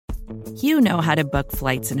You know how to book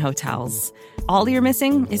flights and hotels. All you're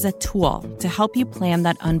missing is a tool to help you plan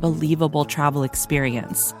that unbelievable travel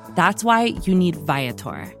experience. That's why you need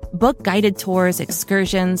Viator. Book guided tours,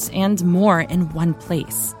 excursions, and more in one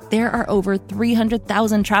place. There are over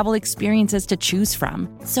 300,000 travel experiences to choose from,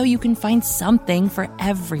 so you can find something for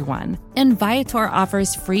everyone. And Viator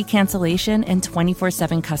offers free cancellation and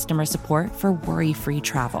 24/7 customer support for worry-free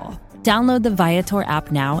travel. Download the Viator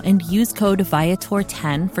app now and use code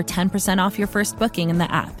Viator10 for 10% off your first booking in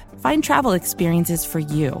the app. Find travel experiences for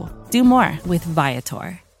you. Do more with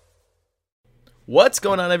Viator. What's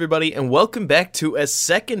going on, everybody, and welcome back to a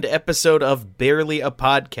second episode of Barely a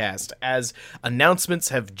Podcast, as announcements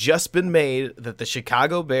have just been made that the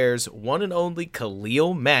Chicago Bears' one and only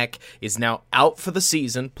Khalil Mack is now out for the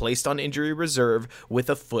season, placed on injury reserve with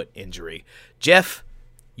a foot injury. Jeff,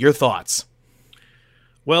 your thoughts?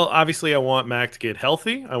 Well, obviously, I want Mack to get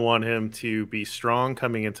healthy. I want him to be strong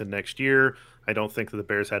coming into next year. I don't think that the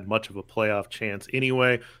Bears had much of a playoff chance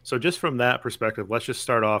anyway. So just from that perspective, let's just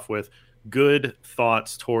start off with good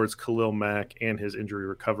thoughts towards Khalil Mack and his injury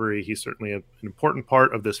recovery. He's certainly an important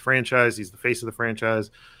part of this franchise. He's the face of the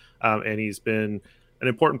franchise, and he's been an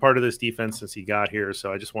important part of this defense since he got here.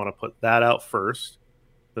 So I just want to put that out first.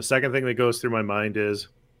 The second thing that goes through my mind is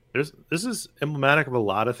this is emblematic of a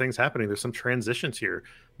lot of things happening. There's some transitions here.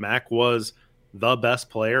 Mack was the best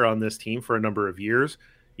player on this team for a number of years.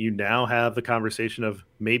 You now have the conversation of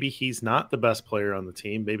maybe he's not the best player on the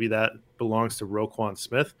team. Maybe that belongs to Roquan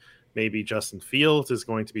Smith. Maybe Justin Fields is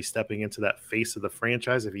going to be stepping into that face of the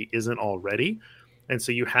franchise if he isn't already. And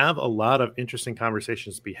so you have a lot of interesting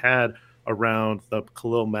conversations to be had around the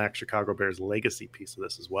Khalil Mack Chicago Bears legacy piece of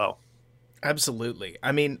this as well. Absolutely.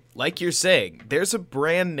 I mean, like you're saying, there's a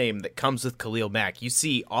brand name that comes with Khalil Mack. You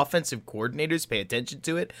see offensive coordinators pay attention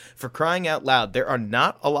to it. For crying out loud, there are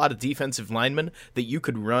not a lot of defensive linemen that you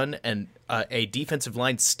could run a defensive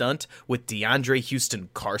line stunt with DeAndre Houston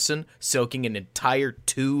Carson soaking an entire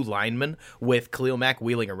two linemen with Khalil Mack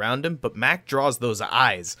wheeling around him. But Mack draws those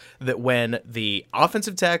eyes that when the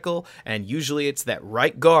offensive tackle, and usually it's that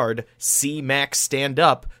right guard, see Mack stand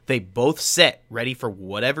up, they both set ready for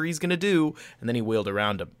whatever he's going to do, and then he wheeled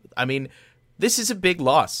around him. I mean, this is a big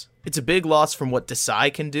loss. It's a big loss from what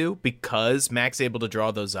Desai can do because Mack's able to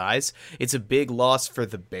draw those eyes. It's a big loss for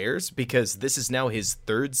the Bears because this is now his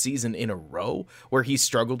third season in a row where he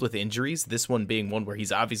struggled with injuries, this one being one where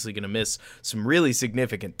he's obviously going to miss some really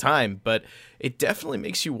significant time, but it definitely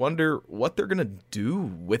makes you wonder what they're going to do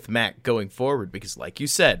with Mack going forward because, like you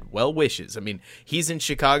said, well wishes. I mean, he's in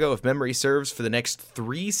Chicago, if memory serves, for the next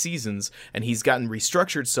 3 seasons, and he's gotten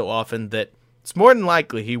restructured so often that it's more than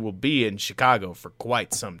likely he will be in Chicago for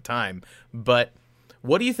quite some time. But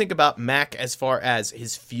what do you think about Mack as far as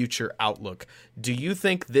his future outlook? Do you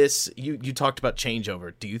think this, you talked about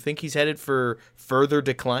changeover, do you think he's headed for further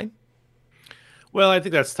decline? Well, I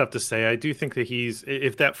think that's tough to say. I do think that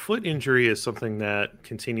if that foot injury is something that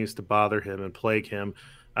continues to bother him and plague him,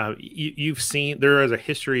 you've seen there is a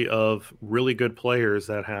history of really good players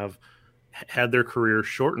that have had their career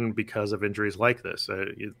shortened because of injuries like this.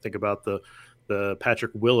 You think about the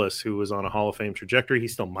Patrick Willis, who was on a Hall of Fame trajectory. He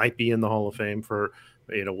still might be in the Hall of Fame for,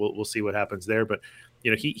 we'll see what happens there. But,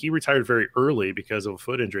 he retired very early because of a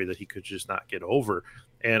foot injury that he could just not get over.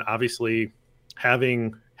 And obviously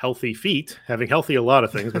having healthy feet, having healthy a lot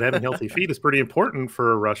of things, but having healthy feet is pretty important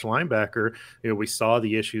for a rush linebacker. We saw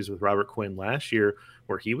the issues with Robert Quinn last year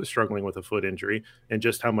where he was struggling with a foot injury and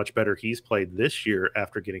just how much better he's played this year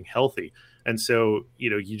after getting healthy. And so,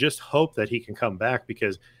 you just hope that he can come back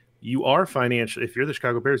because you are financially, if you're the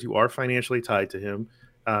Chicago Bears, you are financially tied to him.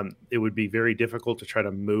 It would be very difficult to try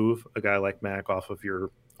to move a guy like Mack off of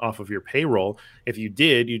your payroll. If you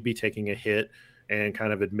did, you'd be taking a hit and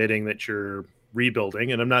kind of admitting that you're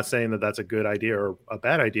rebuilding. And I'm not saying that that's a good idea or a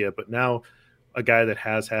bad idea, but now a guy that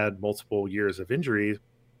has had multiple years of injury,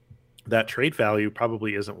 that trade value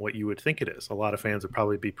probably isn't what you would think it is. A lot of fans would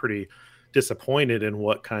probably be pretty disappointed in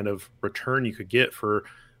what kind of return you could get for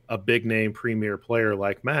a big name premier player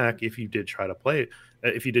like Mack if you did try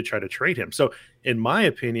to trade him. So in my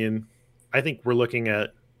opinion, I think we're looking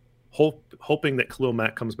at hoping that Khalil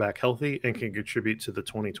Mack comes back healthy and can contribute to the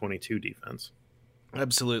 2022 defense.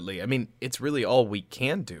 Absolutely. I mean, it's really all we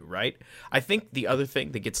can do, right? I think the other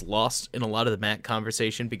thing that gets lost in a lot of the Mack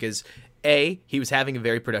conversation because he was having a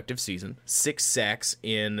very productive season, 6 sacks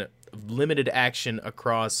in limited action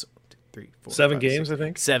across 7 games, I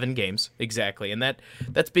think. 7 games, exactly. And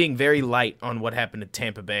that's being very light on what happened at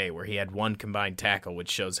Tampa Bay, where he had 1 combined tackle, which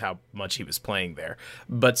shows how much he was playing there.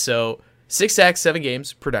 But so 6 sacks, 7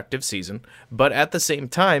 games, productive season. But at the same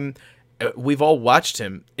time, we've all watched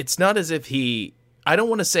him. It's not as if he I don't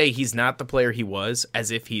want to say he's not the player he was,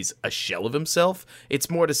 as if he's a shell of himself. It's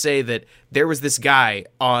more to say that there was this guy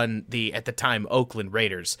on the, at the time, Oakland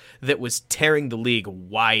Raiders that was tearing the league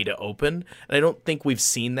wide open. And I don't think we've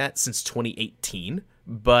seen that since 2018.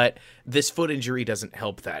 But this foot injury doesn't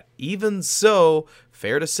help that. Even so,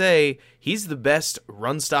 fair to say, he's the best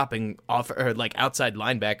run-stopping outside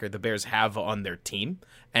linebacker the Bears have on their team.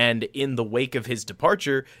 And in the wake of his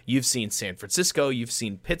departure, you've seen San Francisco, you've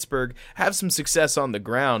seen Pittsburgh have some success on the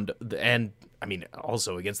ground, and I mean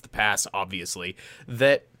also against the pass, obviously,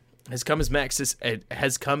 that has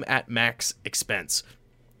come at Mac's expense.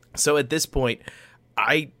 So at this point,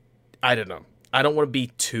 I don't know. I don't want to be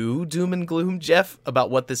too doom and gloom, Jeff, about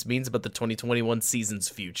what this means about the 2021 season's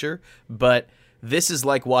future, but this is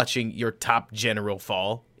like watching your top general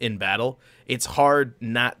fall in battle. It's hard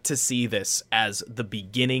not to see this as the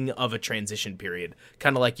beginning of a transition period,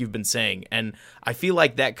 kind of like you've been saying. And I feel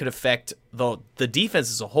like that could affect the defense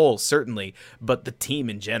as a whole, certainly, but the team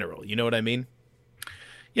in general. You know what I mean?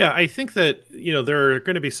 Yeah, I think that, there are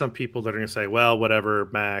going to be some people that are going to say, well, whatever,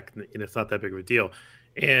 Mac, it's not that big of a deal.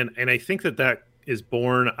 And I think that is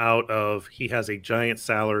born out of he has a giant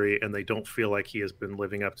salary and they don't feel like he has been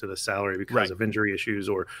living up to the salary because of injury issues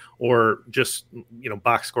or just,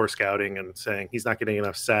 box score scouting and saying he's not getting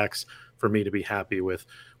enough sacks for me to be happy with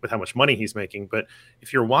how much money he's making. But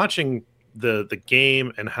if you're watching the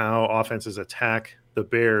game and how offenses attack the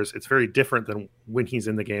Bears, it's very different than when he's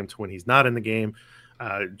in the game to when he's not in the game.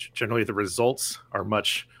 Generally, the results are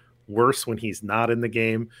much worse when he's not in the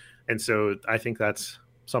game. And so I think that's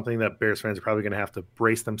something that Bears fans are probably going to have to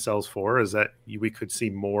brace themselves for, is that we could see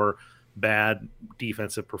more bad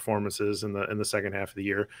defensive performances in the second half of the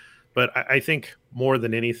year. But I think more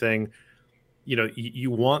than anything,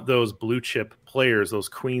 you want those blue chip players, those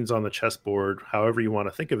queens on the chessboard, however you want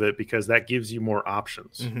to think of it, because that gives you more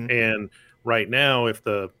options. Mm-hmm. And right now, if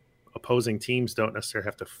the opposing teams don't necessarily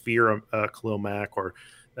have to fear Khalil Mack or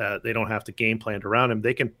they don't have to game plan around him,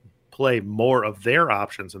 they can play more of their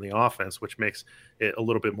options in the offense, which makes it a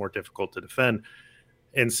little bit more difficult to defend.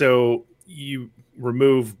 And so you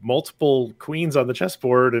remove multiple queens on the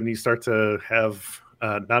chessboard and you start to have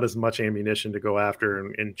not as much ammunition to go after.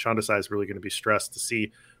 And Sean Desai is really going to be stressed to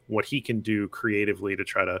see what he can do creatively to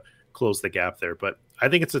try to close the gap there. But I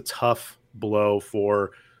think it's a tough blow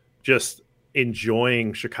for just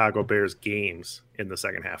enjoying Chicago Bears games in the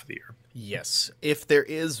second half of the year. Yes. If there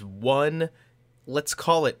is one, let's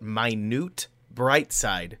call it minute bright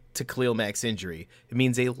side to Khalil Mack's injury, it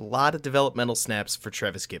means a lot of developmental snaps for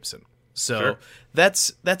Trevis Gipson. So sure.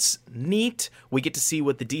 That's neat. We get to see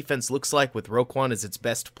what the defense looks like with Roquan as its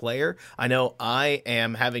best player. I know I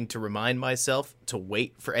am having to remind myself to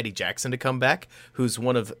wait for Eddie Jackson to come back, who's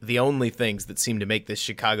one of the only things that seem to make this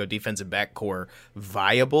Chicago defensive back core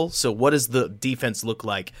viable. So what does the defense look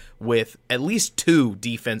like with at least two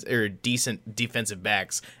decent defensive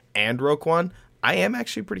backs and Roquan? I am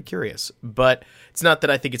actually pretty curious, but it's not that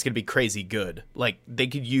I think it's going to be crazy good. Like, they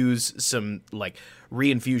could use some,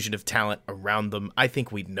 reinfusion of talent around them. I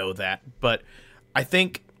think we'd know that, but I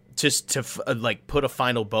think just to, put a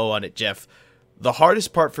final bow on it, Jeff, the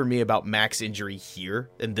hardest part for me about Mac's injury here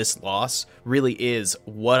and this loss really is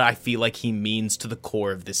what I feel like he means to the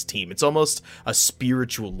core of this team. It's almost a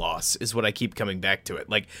spiritual loss is what I keep coming back to it.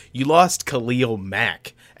 Like, you lost Khalil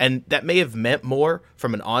Mack, and that may have meant more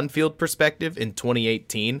from an on-field perspective in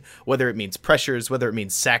 2018, whether it means pressures, whether it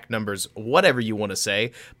means sack numbers, whatever you want to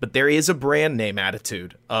say. But there is a brand name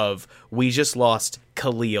attitude of, we just lost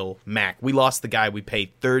Khalil Mack. We lost the guy we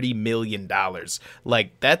paid $30 million.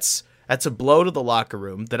 Like, that's a blow to the locker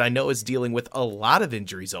room that I know is dealing with a lot of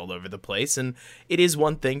injuries all over the place. And it is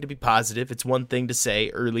one thing to be positive. It's one thing to say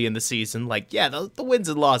early in the season, the wins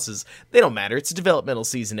and losses, they don't matter. It's a developmental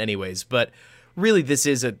season anyways. But really, this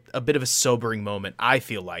is a bit of a sobering moment, I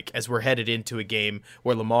feel like, as we're headed into a game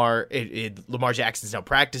where Lamar Jackson's now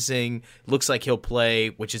practicing. Looks like he'll play,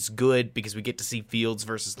 which is good because we get to see Fields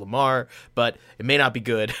versus Lamar. But it may not be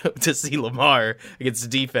good to see Lamar against a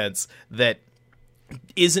defense that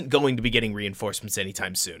isn't going to be getting reinforcements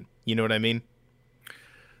anytime soon. You know what I mean?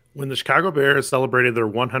 When the Chicago Bears celebrated their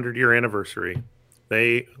 100-year anniversary,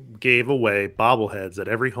 they gave away bobbleheads at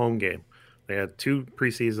every home game. They had 2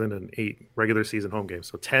 preseason and 8 regular season home games.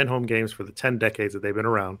 So 10 home games for the 10 decades that they've been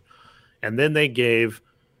around. And then they gave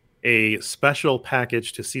a special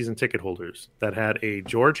package to season ticket holders that had a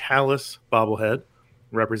George Halas bobblehead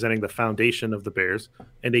representing the foundation of the Bears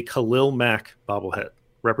and a Khalil Mack bobblehead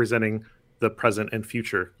representing the present and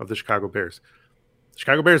future of the Chicago Bears. The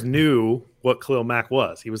Chicago Bears knew what Khalil Mack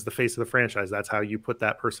was. He was the face of the franchise. That's how you put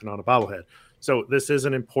that person on a bobblehead. So this is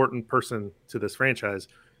an important person to this franchise.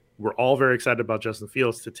 we're all very excited about Justin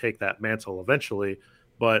Fields to take that mantle eventually.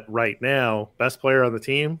 But right now, best player on the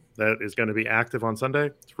team that is going to be active on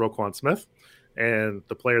Sunday is Roquan Smith. And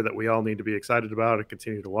the player that we all need to be excited about and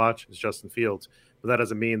continue to watch is Justin Fields. But that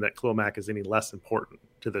doesn't mean that Khalil Mack is any less important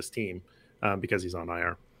to this team because he's on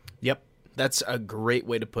IR. Yep, that's a great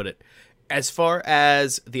way to put it. As far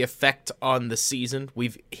as the effect on the season,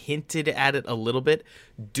 we've hinted at it a little bit.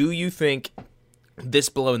 Do you think this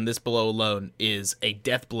blow and this blow alone is a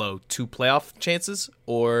death blow to playoff chances,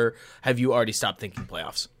 or have you already stopped thinking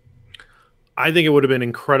playoffs? I think it would have been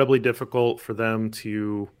incredibly difficult for them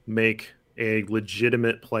to make a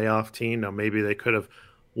legitimate playoff team. Now, maybe they could have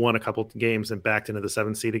won a couple games and backed into the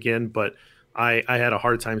 7th seed again, but I had a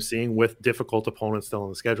hard time seeing, with difficult opponents still on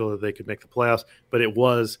the schedule, that they could make the playoffs. But it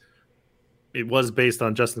was based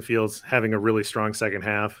on Justin Fields having a really strong second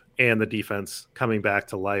half and the defense coming back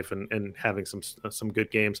to life and having some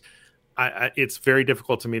good games. It's very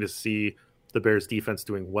difficult to me to see the Bears defense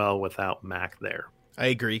doing well without Mack there. I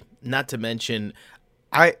agree. Not to mention,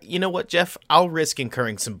 you know what, Jeff? I'll risk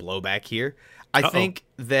incurring some blowback here. I think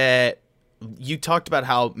that you talked about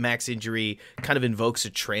how Mack's injury kind of invokes a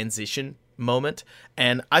transition moment,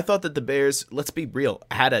 and I thought that the Bears, let's be real,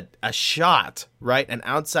 had a shot, right? An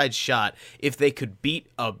outside shot if they could beat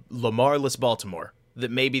a Lamar-less Baltimore, that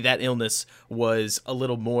maybe that illness was a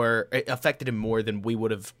little more, affected him more than we would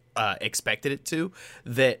have expected it to,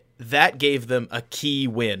 that gave them a key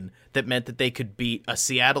win that meant that they could beat a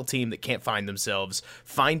Seattle team that can't find themselves,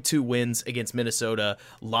 find 2 wins against Minnesota,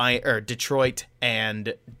 Detroit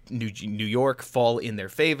and New York fall in their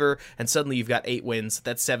favor, and suddenly you've got 8 wins.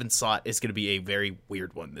 That 7th slot is going to be a very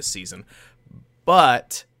weird one this season.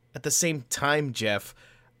 But at the same time, Jeff,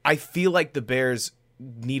 I feel like the Bears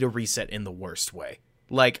need a reset in the worst way.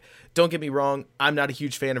 Like, don't get me wrong, I'm not a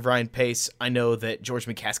huge fan of Ryan Pace. I know that George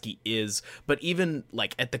McCaskey is, but even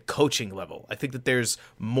like at the coaching level, I think that there's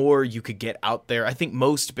more you could get out there. I think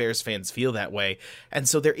most Bears fans feel that way. And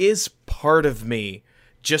so there is part of me,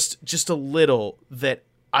 just a little, that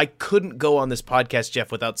I couldn't go on this podcast,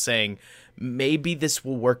 Jeff, without saying maybe this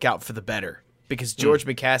will work out for the better, because George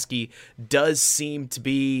McCaskey does seem to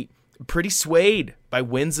be pretty swayed by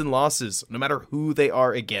wins and losses, no matter who they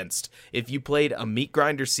are against. If you played a meat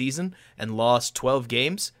grinder season and lost 12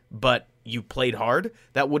 games, but you played hard,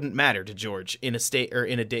 that wouldn't matter to George in a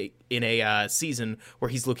season where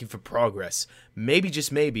he's looking for progress. Maybe,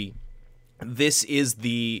 just maybe, this is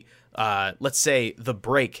the let's say the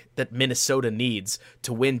break that Minnesota needs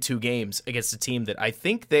to win 2 games against a team that I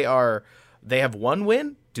think they have 1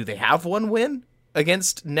 win. Do they have 1 win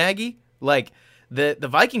against Nagy? Like, the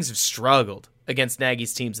Vikings have struggled against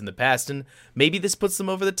Nagy's teams in the past, and maybe this puts them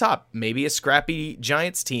over the top. Maybe a scrappy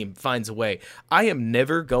Giants team finds a way. I am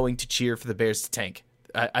never going to cheer for the Bears to tank.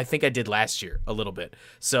 I think I did last year a little bit,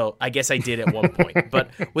 so I guess I did at one point. But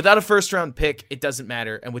without a first-round pick, it doesn't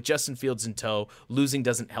matter, and with Justin Fields in tow, losing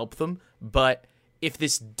doesn't help them. But if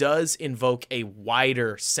this does invoke a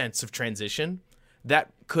wider sense of transition,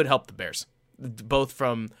 that could help the Bears, both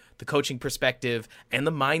from the coaching perspective and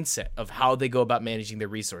the mindset of how they go about managing their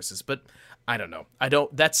resources. But I don't know.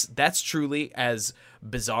 That's truly as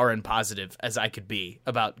bizarre and positive as I could be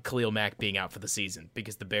about Khalil Mack being out for the season,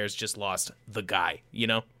 because the Bears just lost the guy, you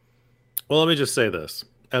know? Well, let me just say this.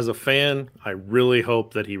 As a fan, I really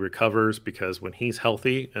hope that he recovers, because when he's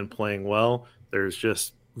healthy and playing well, there's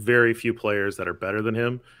just very few players that are better than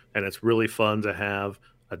him. And it's really fun to have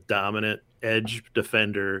a dominant edge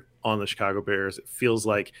defender on the Chicago Bears. It feels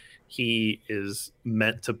like he is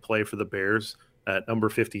meant to play for the Bears. At number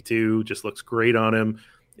 52, just looks great on him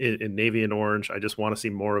in navy and orange. I just want to see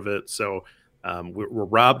more of it. So we're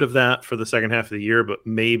robbed of that for the second half of the year, but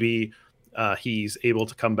maybe he's able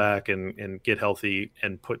to come back and get healthy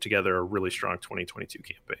and put together a really strong 2022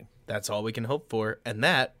 campaign. That's all we can hope for. And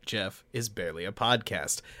that, Jeff, is Barely a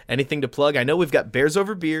Podcast. Anything to plug? I know we've got Bears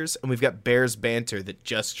Over Beers and we've got Bears Banter that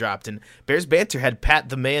just dropped. And Bears Banter had Pat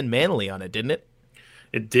the Man Manley on it, didn't it?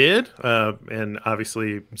 It did. And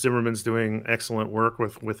obviously Zimmerman's doing excellent work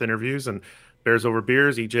with interviews, and Bears Over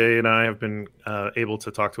Beers, EJ and I have been able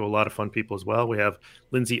to talk to a lot of fun people as well. We have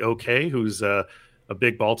Lindsay OK, who's a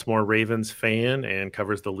big Baltimore Ravens fan and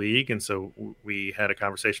covers the league. And so we had a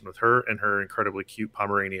conversation with her and her incredibly cute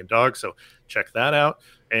Pomeranian dog. So check that out.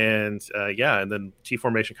 And and then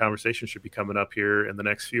T-Formation Conversation should be coming up here in the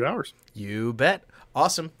next few hours. You bet.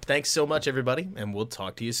 Awesome. Thanks so much, everybody. And we'll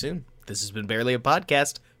talk to you soon. This has been Barely a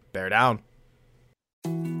Podcast. Bear down.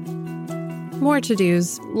 More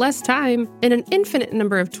to-dos, less time, and an infinite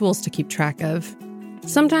number of tools to keep track of.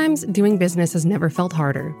 Sometimes doing business has never felt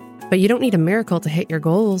harder, but you don't need a miracle to hit your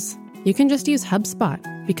goals. You can just use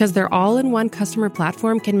HubSpot. Because their all-in-one customer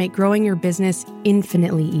platform can make growing your business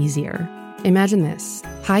infinitely easier. Imagine this: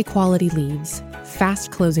 high-quality leads,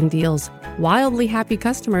 fast closing deals, wildly happy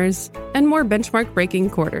customers, and more benchmark-breaking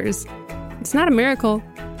quarters. It's not a miracle,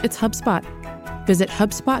 it's HubSpot. Visit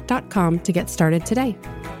HubSpot.com to get started today.